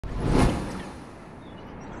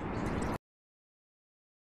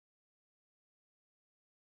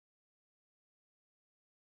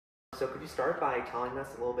So could you start by telling us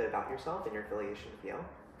a little bit about yourself and your affiliation with Yale?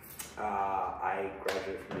 I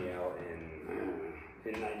graduated from Yale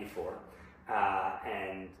in '94,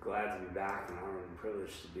 and glad to be back and honored and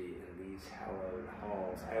privileged to be in these hallowed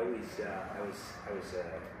halls. I was a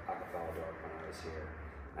cappella dog when I was here.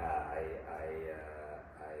 I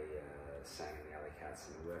sang in the Alley Cats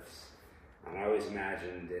and the Whiffs, and I always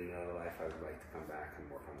imagined in another life I would like to come back and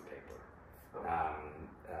work on the paper.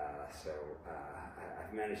 So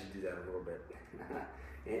I've managed to do that a little bit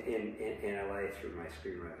in LA through my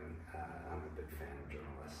screenwriting. I'm a big fan of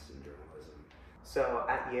journalists and journalism. So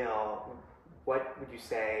at Yale, what would you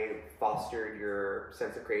say fostered your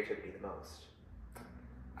sense of creativity the most?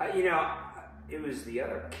 It was the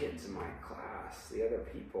other kids in my class, the other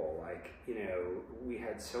people. We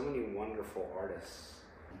had so many wonderful artists.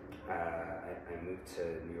 I moved to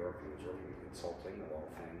New York and was working in consulting of all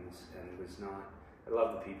things, and I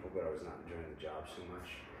loved the people, but I was not enjoying the job so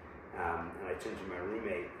much. And I turned to my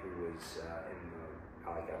roommate, who was in the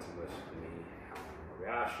Alley Cats and Whiffs with me,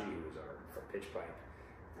 Moriashi, who was our pitch pipe.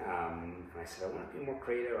 And I said, I want to be more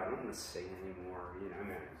creative. I don't want to sing anymore. I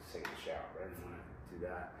sing in the shower, but I didn't want to do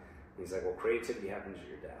that. And he's like, well, creativity happens at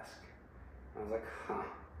your desk. And I was like,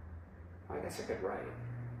 I guess I could write.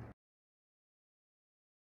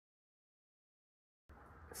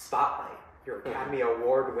 Spotlight, your Academy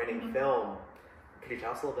Award-winning film. Could you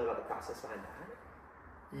tell us a little bit about the process behind that?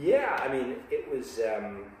 Yeah, it was.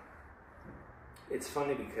 It's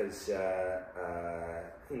funny because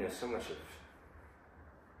so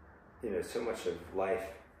much of life,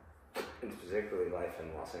 and particularly life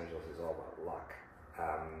in Los Angeles, is all about luck.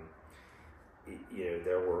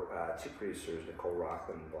 There were two producers, Nicole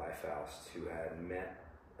Rockland and Bly Faust, who had met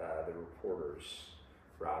the reporters,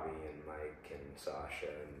 Robbie and Mike and Sasha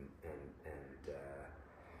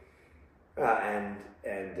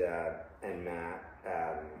and Matt,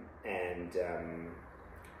 and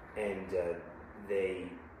they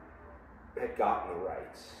had gotten the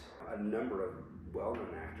rights. A number of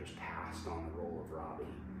well-known actors passed on the role of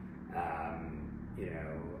Robbie,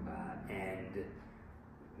 and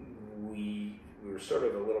we were sort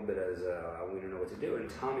of a little bit as we don't know what to do. And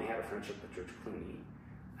Tommy had a friendship with George Clooney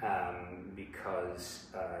because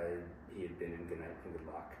he had been in Good Night and Good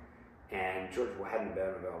Luck. And George hadn't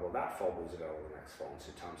been available that fall, but was available the next fall. And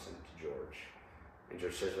so Tom sent it to George. And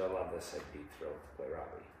George says, I love this, I'd be thrilled to play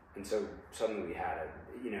Robbie. And so suddenly we had it,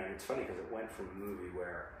 and it's funny because it went from a movie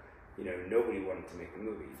where, nobody wanted to make the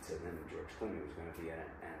movie to then George Clooney was going to be in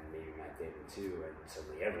it, and maybe Matt Damon too, and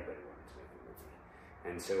suddenly everybody wanted to make the movie.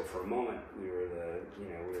 And so for a moment we were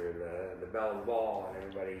the belle of the ball, and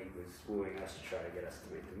everybody was wooing us to try to get us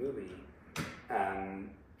to make the movie.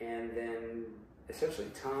 And then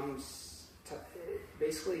essentially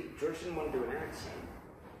basically George didn't want to do an accent,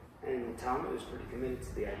 and Tom was pretty committed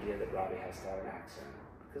to the idea that Robbie has to have an accent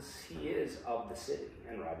because he is of the city,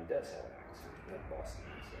 and Robbie does have an accent, that Boston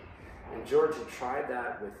accent. And George had tried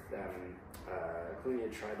that with Clooney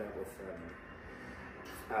had tried that with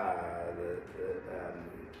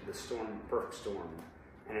the Storm, Perfect Storm,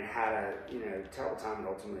 and it had a terrible time, and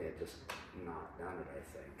ultimately it just not done it, I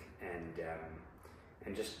think,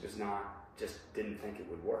 and just didn't think it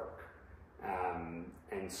would work.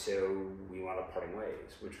 And so we wound up parting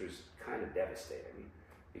ways, which was kind of devastating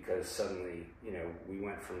because suddenly, we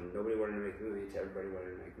went from nobody wanted to make a movie to everybody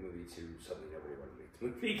wanted to make a movie to suddenly nobody wanted to make the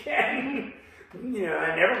movie again.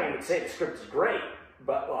 And everyone would say the script is great,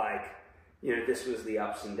 but this was the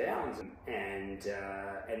ups and downs. And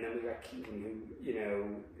then we got Keaton,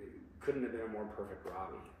 who, couldn't have been a more perfect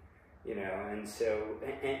Robbie. And so,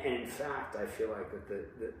 and in fact, I feel like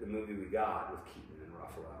that the movie we got with Keaton and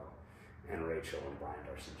Ruffalo and Rachel and Brian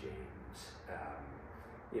Darcy James,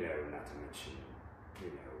 not to mention,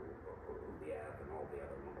 Liev and all the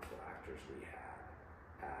other wonderful actors we had,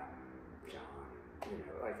 John,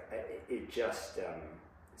 it just,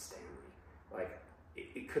 Stanley,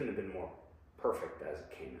 it couldn't have been more perfect as it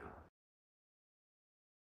came out.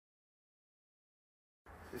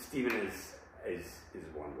 Stephen is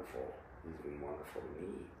wonderful. He's been wonderful to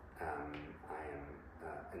me. I am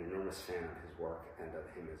an enormous fan of his work and of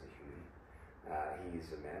him as a human. He's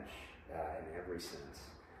a mensch in every sense.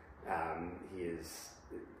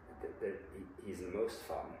 He's the most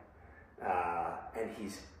fun, and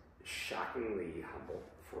he's shockingly humble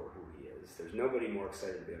for who he is. There's nobody more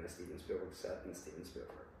excited to be on a Steven Spielberg set than Steven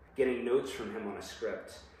Spielberg. Getting notes from him on a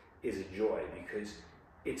script is a joy because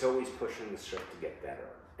it's always pushing the script to get better.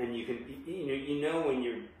 And you can, when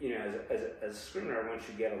you're, as a screenwriter, once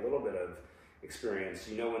you get a little bit of experience,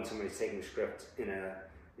 when somebody's taking a script in a,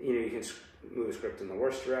 you can move a script in the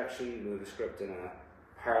worst direction, move a script in a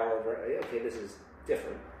parallel direction. Okay, this is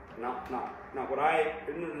different. Not what I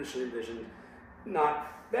initially envisioned.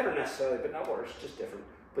 Not better necessarily, but not worse, just different.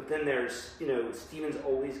 But then there's, Steven's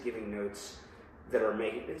always giving notes that are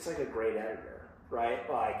making, it's like a great editor, right?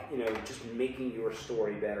 Like, just making your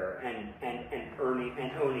story better and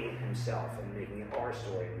owning it himself and making it our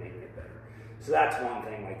story and making it better. So that's one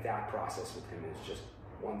thing, like that process with him is just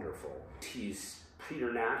wonderful. He's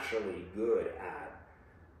preternaturally good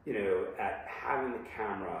at having the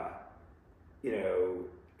camera,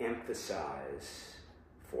 emphasize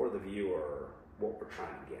for the viewer what we're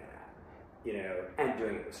trying to get at, and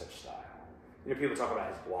doing it with such style. People talk about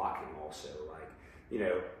his blocking also,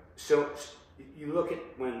 so you look at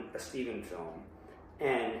when a Steven film,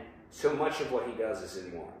 and so much of what he does is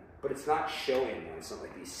in one, but it's not showing one. It's not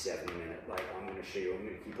like these 7-minute, I'm going to show you, I'm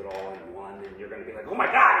going to keep it all in one, and you're going to be like, oh my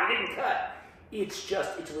God, he didn't cut. It's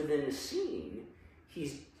within the scene.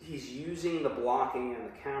 He's using the blocking and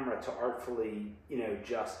the camera to artfully,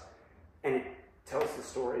 and it tells the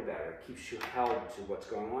story better. It keeps you held to what's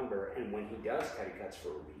going on better. And when he does cut, he cuts for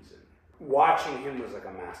a reason. Watching him was like a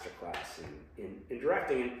masterclass in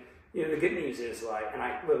directing. And the good news is and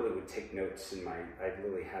I literally would take notes I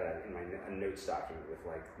literally had a notes document with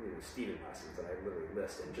Steven lessons that I literally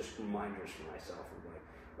list and just reminders for myself of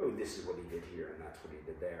oh, this is what he did here and that's what he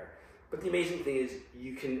did there. But the amazing thing is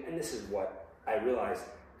you can, and this is what I realized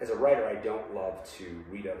as a writer, I don't love to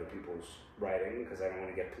read other people's writing because I don't want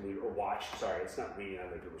to get polluted or it's not reading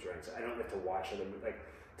other people's writing. So I don't like to watch other movies.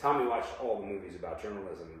 Tommy watched all the movies about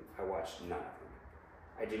journalism. I watched none of them.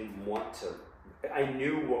 I didn't want to. I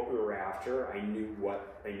knew what we were after. I knew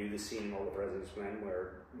the scene in All the President's Men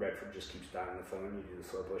where Redford just keeps dying on the phone. You do the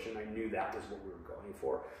slow push, and I knew that was what we were going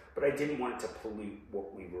for. But I didn't want it to pollute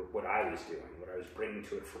what I was doing, what I was bringing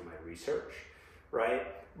to it from my research, right?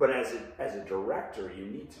 But as a director, you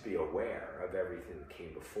need to be aware of everything that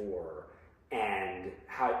came before, and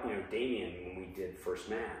how Damien, when we did First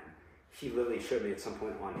Man, he literally showed me at some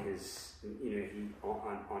point on his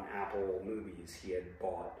on Apple Movies he had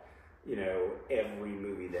bought every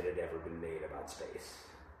movie that had ever been made about space.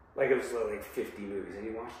 It was literally 50 movies, and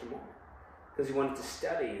he watched them all because he wanted to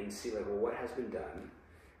study and see what has been done,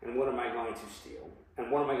 and what am I going to steal,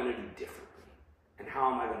 and what am I going to do differently, and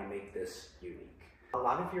how am I going to make this unique. A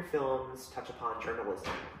lot of your films touch upon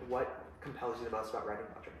journalism. What compels you the most about writing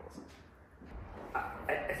about journalism?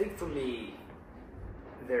 I think for me,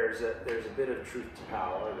 there's a bit of truth to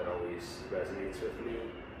power that always resonates with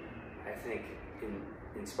me. I think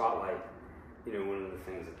in Spotlight, one of the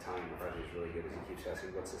things that Tommy McCarthy is really good is he keeps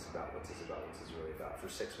asking, what's this about? What's this about? What's this really about? For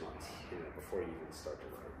 6 months, before you even start to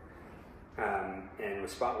write. And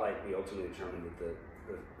with Spotlight, we ultimately determined that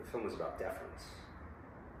the film was about deference,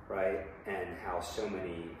 right? And how so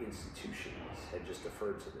many institutions had just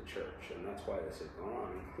deferred to the church, and that's why this had gone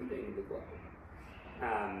on, including the Globe.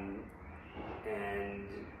 And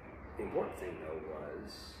the important thing, though,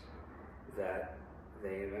 was that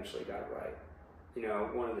they eventually got it right.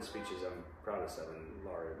 One of the speeches I'm proudest of, and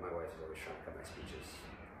Laura, my wife, is always trying to cut my speeches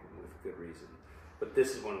with good reason. But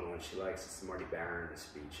this is one of the ones she likes. It's the Marty Baron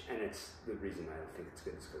speech, and it's the reason I don't think it's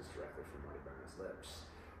good is because it's directly from Marty Baron's lips.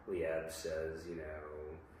 Liev says, we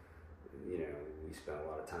spent a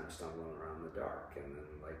lot of time stumbling around in the dark, and then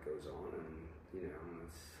the light goes on, and it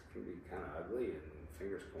can be kind of ugly and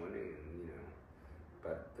fingers pointing, and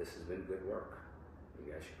but this has been good work.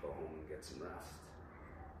 You guys should go home and get some rest.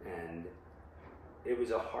 And it was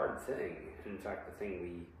a hard thing. In fact, the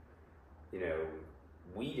thing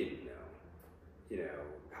we didn't know,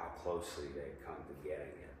 how closely they'd come to getting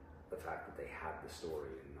it. The fact that they had the story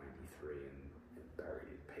in '93 and buried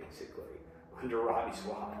it basically under Robbie's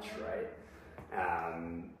watch, right?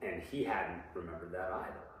 And he hadn't remembered that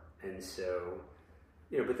either. And so,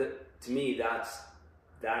 but to me, that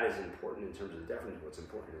is important in terms of the deference. What's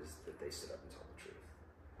important is that they stood up and told the truth.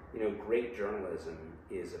 Great journalism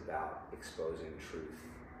is about exposing truth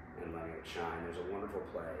and letting it shine. There's a wonderful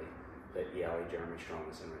play that Yale, Jeremy Strong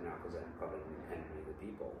is in right now called Enemy of the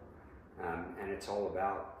People. And it's all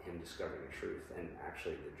about him discovering the truth. And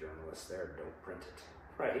actually the journalists there don't print it,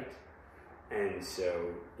 right? And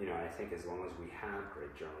so, I think as long as we have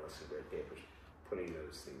great journalists and great papers putting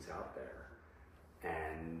those things out there,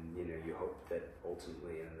 and you hope that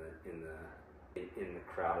ultimately in the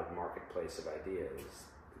crowded marketplace of ideas,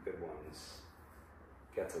 the good ones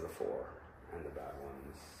get to the fore and the bad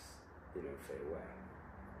ones fade away.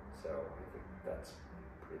 So I think that's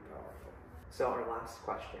pretty powerful. So our last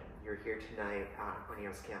question. You're here tonight on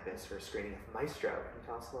Yale's campus for a screening of Maestro. Can you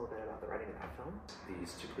tell us a little bit about the writing of that film?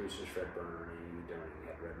 These two producers, Fred Berner and Amy Durning,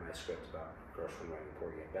 had read my script about Gershwin writing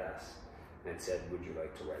Porgy and Bess, and said, would you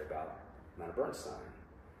like to write about Leonard Bernstein?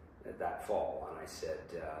 that fall, and I said,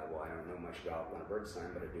 well, I don't know much about Leonard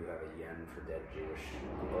Bernstein, but I do have a yen for dead Jewish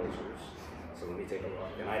composers, so let me take a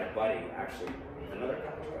look. And I had a buddy, actually, another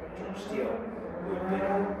college buddy, George Steele, who had been a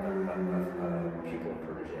pupil and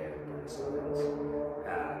protege of Bernstein's,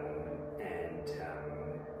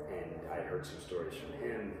 and I heard some stories from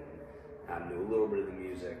him, and knew a little bit of the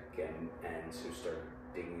music, and so started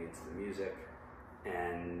digging into the music.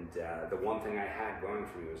 And the one thing I had going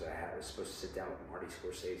for me was I was supposed to sit down with Marty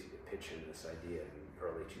Scorsese to pitch him this idea in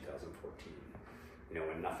early 2014,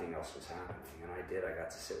 when nothing else was happening. And I did. I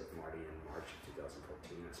got to sit with Marty in March of 2014.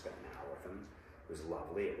 I spent an hour with him. It was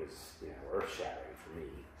lovely. It was, earth-shattering for me,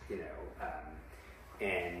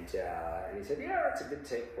 and he said, yeah, that's a good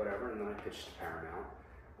take, whatever. And then I pitched to Paramount.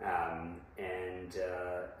 And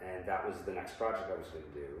that was the next project I was going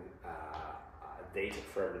to do. They took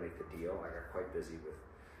forever to make the deal. I got quite busy with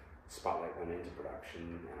Spotlight went into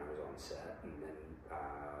production, and I was on set, and then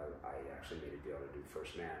I actually made a deal to do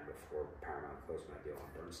First Man before Paramount closed my deal on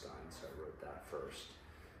Bernstein, so I wrote that first.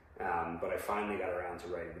 But I finally got around to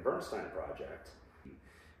writing the Bernstein project,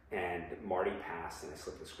 and Marty passed, and I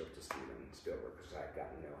slipped the script to Steven Spielberg because I had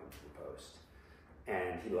gotten to know him from the Post,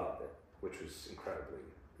 and he loved it, which was incredibly,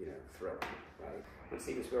 thrilling, right? When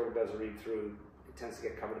Steven Spielberg does a read-through, it tends to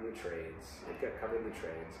get covered in the trades. It got covered in the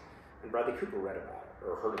trades. And Bradley Cooper read about it,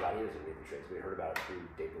 or heard about it. He doesn't read the trades, but he heard about it through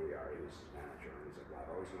Dave Boyar, who was his manager. And he's like, well,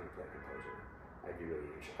 I've always wanted to play a composer. I'd be really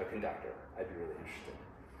interested. A conductor. I'd be really interested.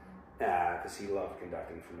 Because he loved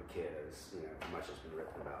conducting from a kid, as much has been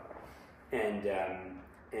written about.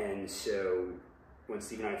 And so when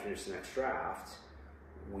Steve and I finished the next draft,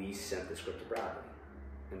 we sent the script to Bradley.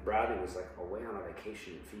 And Bradley was like away on a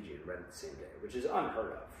vacation in Fiji and read it the same day, which is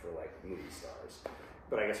unheard of for like movie stars.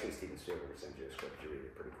 But I guess when Steven Spielberg sends you a script, you read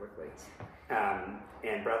it pretty quickly.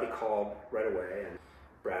 And Bradley called right away, and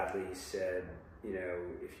Bradley said, if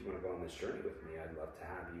you want to go on this journey with me, I'd love to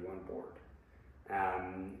have you on board.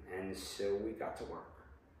 And so we got to work.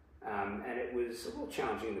 And it was a little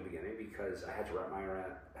challenging in the beginning because I had to wrap my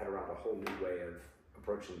head around a whole new way of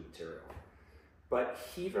approaching the material. But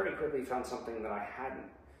he very quickly found something that I hadn't.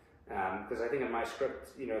 Because I think in my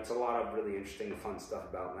script, it's a lot of really interesting, fun stuff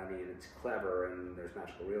about Lenny, and it's clever, and there's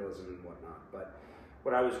magical realism and whatnot. But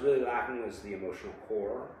what I was really lacking was the emotional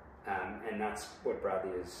core, and that's what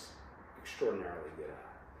Bradley is extraordinarily good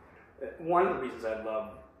at. One of the reasons I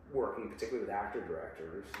love working, particularly with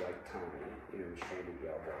actor-directors like Tommy, who's trained at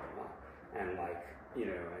Yale drama, and like,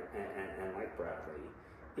 and like Bradley,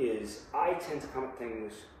 is I tend to come at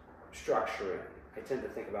things structure in. I tend to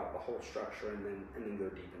think about the whole structure and then go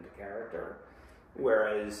deep into character,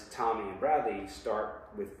 whereas Tommy and Bradley start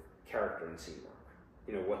with character and scene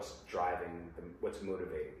work. What's driving them, what's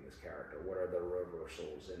motivating this character, what are the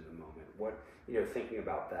reversals in the moment, what, thinking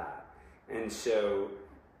about that. And so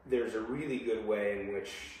there's a really good way in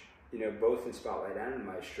which, both in Spotlight and in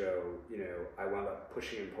Maestro, I wound up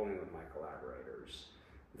pushing and pulling with my collaborators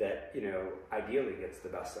that, ideally gets the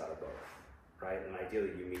best out of both, right? And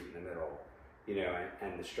ideally you meet in the middle.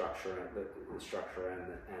 And the structure, and the structure and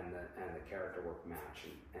the character work match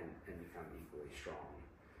and become equally strong.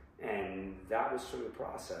 And that was sort of the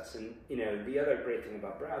process. And the other great thing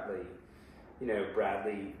about Bradley,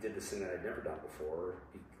 Bradley did this thing that I'd never done before,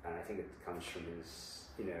 and I think it comes from his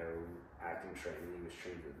acting training. He was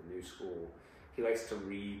trained at the New School. He likes to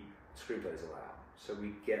read screenplays aloud. So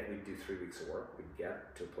we'd do 3 weeks of work. We'd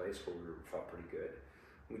get to a place where we felt pretty good.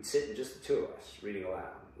 We'd sit in just the two of us reading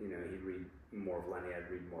aloud. He'd read more of Lenny,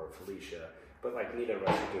 I'd read more of Felicia, but like neither of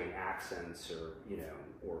us were doing accents or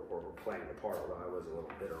playing the part, although I was a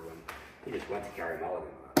little bitter when he just went to Carey Mulligan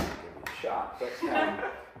and gave me a shot.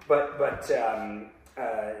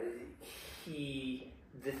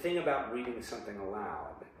 The thing about reading something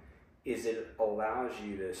aloud is it allows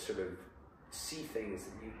you to sort of see things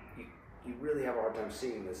that you really have a hard time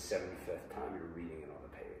seeing the 75th time you're reading it on the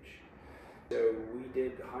page. So we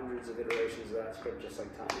did hundreds of iterations of that script, just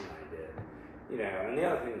like Tommy and I did. And the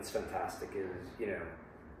other thing that's fantastic is,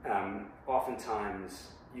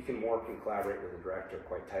 oftentimes you can work and collaborate with a director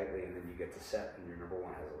quite tightly, and then you get to set, and your number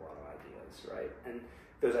one has a lot of ideas, right? And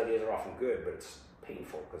those ideas are often good, but it's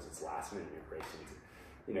painful because it's last minute, and you're racing to,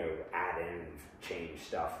 add in and change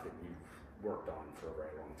stuff that you've worked on for a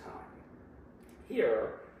very long time.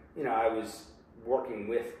 Here, I was working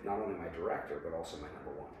with not only my director, but also my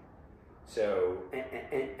number one. So,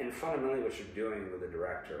 and fundamentally what you're doing with a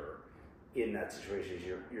director in that situation is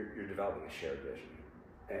you're developing a shared vision.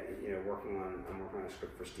 I'm working on a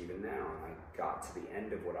script for Steven now, and I got to the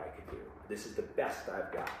end of what I could do. This is the best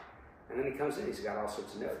I've got. And then he comes in, he's got all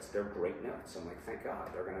sorts of notes. They're great notes. I'm like, thank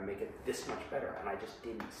God, they're gonna make it this much better. And I just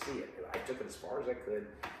didn't see it. I took it as far as I could,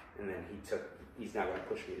 and then he's now going to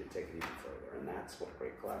push me to take it even further, and that's what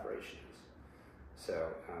great collaboration is. So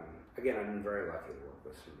again, I've been very lucky to work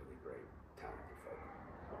with some really great, talented folk.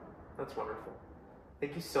 That's wonderful.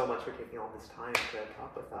 Thank you so much for taking all this time to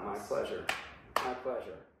talk with us. My pleasure. My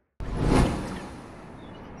pleasure.